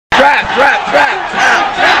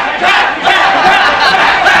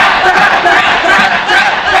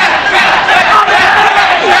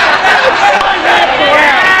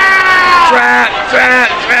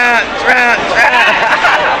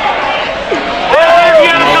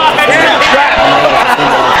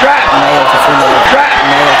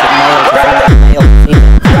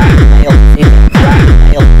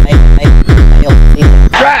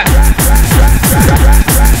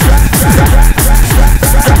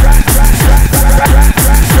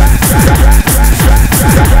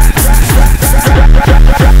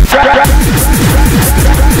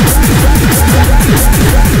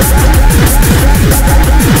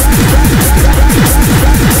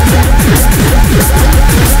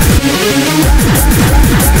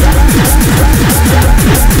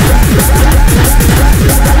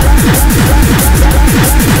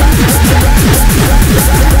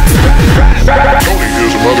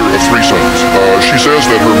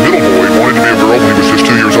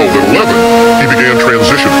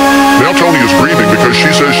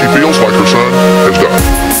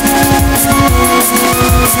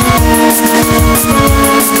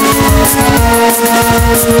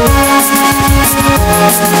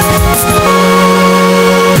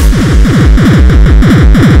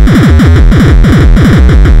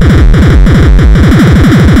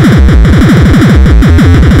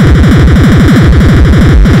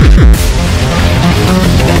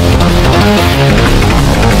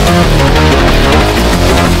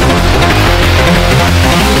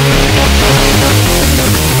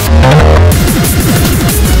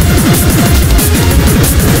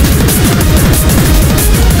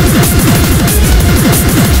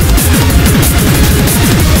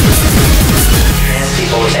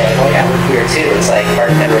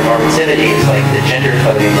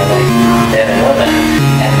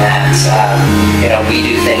We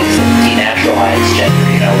do things that denaturalize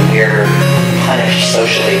gender. We're punished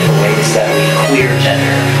socially for ways that we queer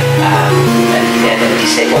gender and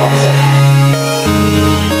destabilize it.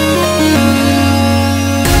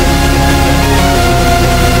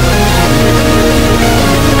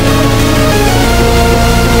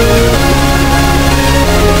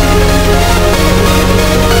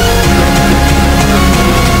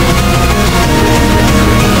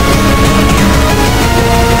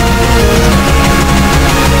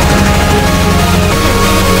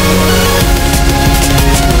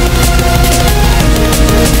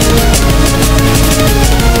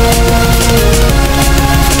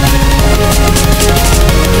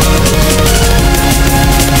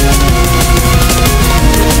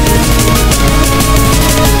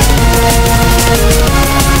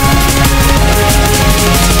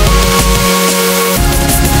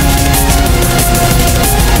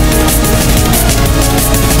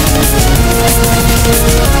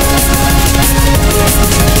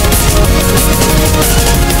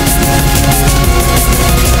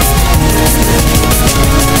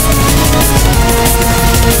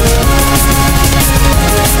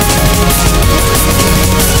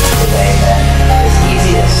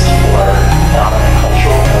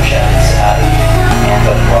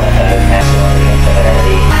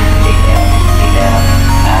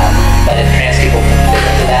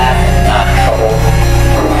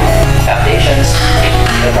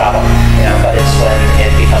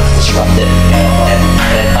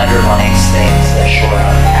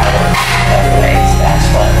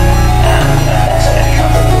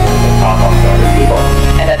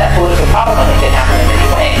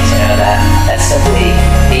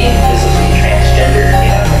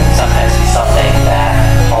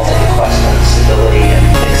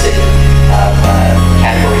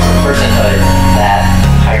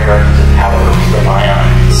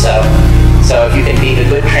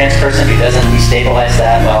 Person who doesn't destabilize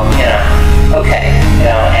that, well, okay,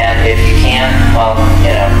 and if you can't, well,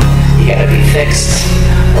 you gotta be fixed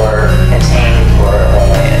or contained or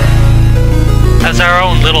eliminated. As our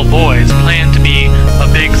own little boys plan to be a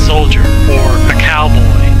big soldier or a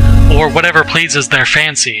cowboy or whatever pleases their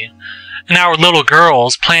fancy, and our little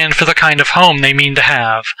girls plan for the kind of home they mean to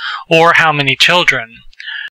have or how many children,